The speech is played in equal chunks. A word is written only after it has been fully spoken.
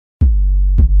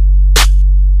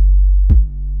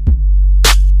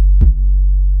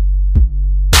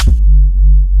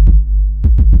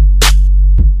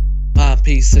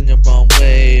piece in your own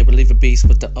way. Believe a beast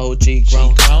with the OG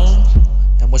grown.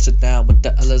 And wash it down with the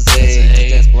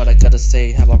Alizé. That's what I gotta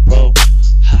say, how I roll.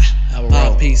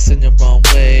 My piece in your own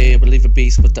way. Believe a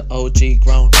beast with the OG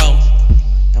grown.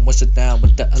 And wash it down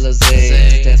with the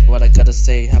Alizé. That's what I gotta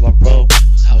say, how I roll.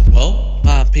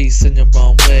 My piece in your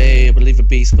own way. Believe a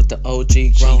beast with the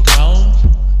OG grown.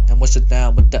 And wash it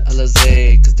down with the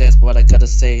Alizé. Cause that's what I gotta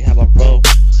say, how I roll.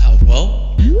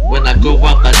 When I grew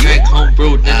up, I drank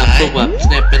homebrew, then I blew up.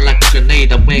 Snapping like a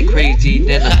grenade, I went crazy,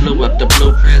 then I blew up. The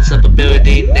blueprints of a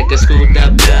building, niggas screwed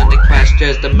up, down, they crash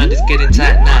stressed. The money's getting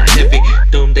tight, not heavy.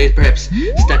 Doomsday preps,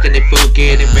 stuck in their food,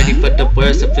 getting ready for the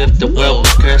worst. If the world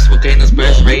was cursed, volcanoes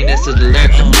burst, rain is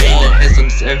alert. The pain that hits on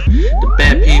this earth. The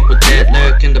bad people that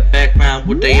lurk in the background,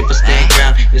 would they ever stand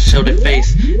ground and show their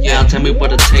face? Now tell me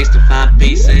what it takes to find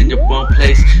peace in your own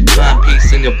place. Find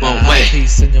peace in your own way.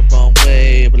 Peace in your own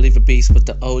way. Believe a beast with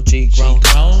the OG grown.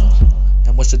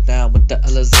 And wash it down with the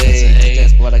Alizé.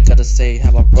 That's what I gotta say,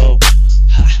 how I roll.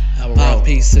 My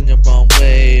peace in your own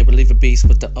way. Believe a beast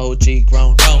with the OG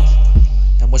grown.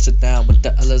 And wash it down with the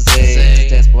Alizé.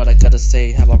 That's what I gotta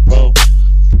say, how I roll.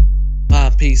 My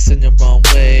peace in your own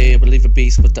way. Believe a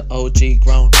beast with the OG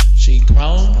grown.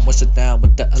 And wash it down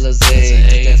with the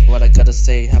Alizé. That's what I gotta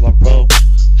say, how I roll.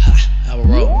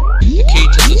 The key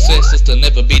to success is to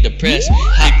never be depressed.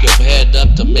 Keep your head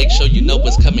up to make sure you know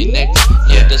what's coming next.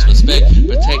 No disrespect,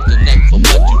 protect the neck for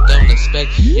what you don't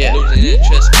expect. Losing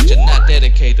interest but you're not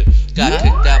dedicated. Got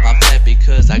kicked out my flat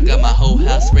because I got my whole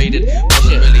house raided.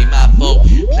 Wasn't really my fault.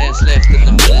 Plans left in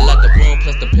the middle of the room,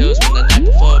 plus the pills from the night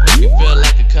before make me feel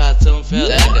like a cartoon. Felt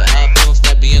like a harpoon,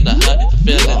 stab me in the heart. The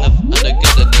feeling of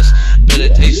undergirdedness.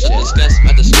 Meditation, discuss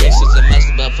my disgraces and must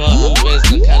above all. Where's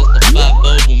the kind of the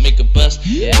 5-0 will make a bust?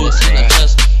 Who's gonna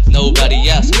trust? Nobody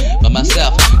else but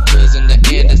myself. Cause in the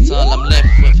end, it's all I'm left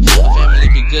with. My family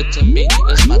be good to me.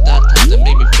 It's my dark times that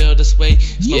make me feel this way.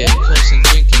 Smoking coats and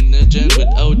drinking the gin with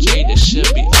OJ. This should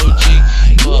be OG.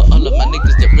 For all of my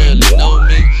niggas that really know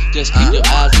me, just keep your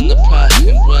eyes on the prize.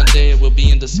 And one day we'll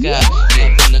be in the sky,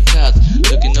 up in the clouds,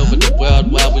 looking over the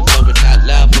world while we blowing out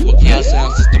loud. From a car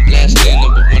sound system blasting,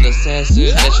 number one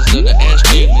assassin. Ashes on the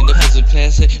ashtray, and if it's a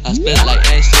classic, I spit like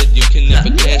acid. You can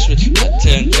never cash it. I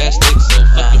turn drastic, so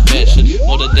fucking fashion.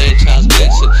 All the day Charles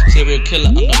Manson, serial killer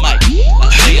on the mic. I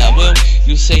say I will,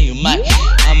 you say you might.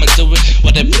 I'ma do it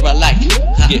whatever I like.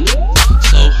 Yeah.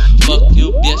 So fuck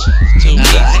you, bitch. Too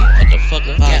easy,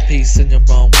 motherfucker. Find peace in your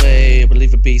own way.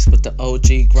 Believe a beast with the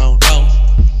OG grown.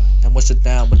 And wash it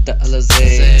down with the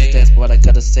Alizé. That's what I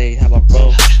gotta say, how I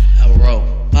roll.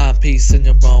 Find peace in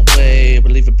your own way.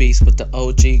 Believe a beast with the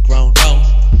OG grown.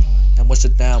 And wash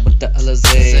it down with the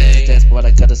Alizé. That's what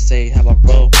I gotta say, how I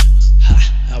roll.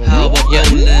 How I roll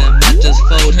them, I just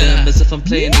fold them. As if I'm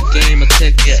playing the game, I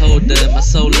Texas hold them. My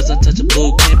soul is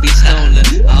untouchable, can't be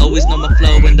stolen. I always know my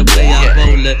flow and the way I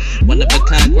roll it. One of a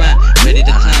kind grind, ready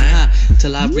to climb high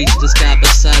till I reach the sky.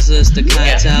 Besides us, the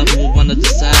clientele who will wanna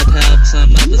decide how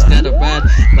some others gotta ride.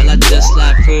 While I just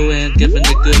slide through and giving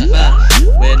a good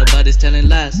vibe, where nobody's telling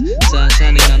lies. Sun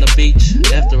shining on the beach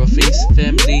after a feast.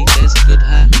 Family, that's a good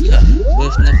high.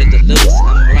 With nothing to lose,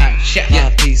 I'm right.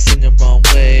 My peace in your own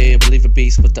way. Believe a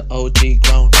beast with the OG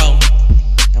grown.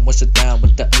 And wash it down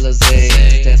with the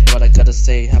Alizé. That's what I gotta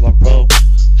say, how I roll.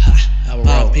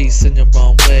 My peace in your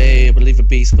own way. Believe a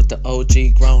beast with the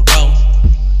OG grown.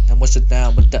 And wash it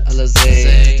down with the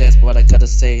Alizé. That's what I gotta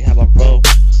say, how I roll.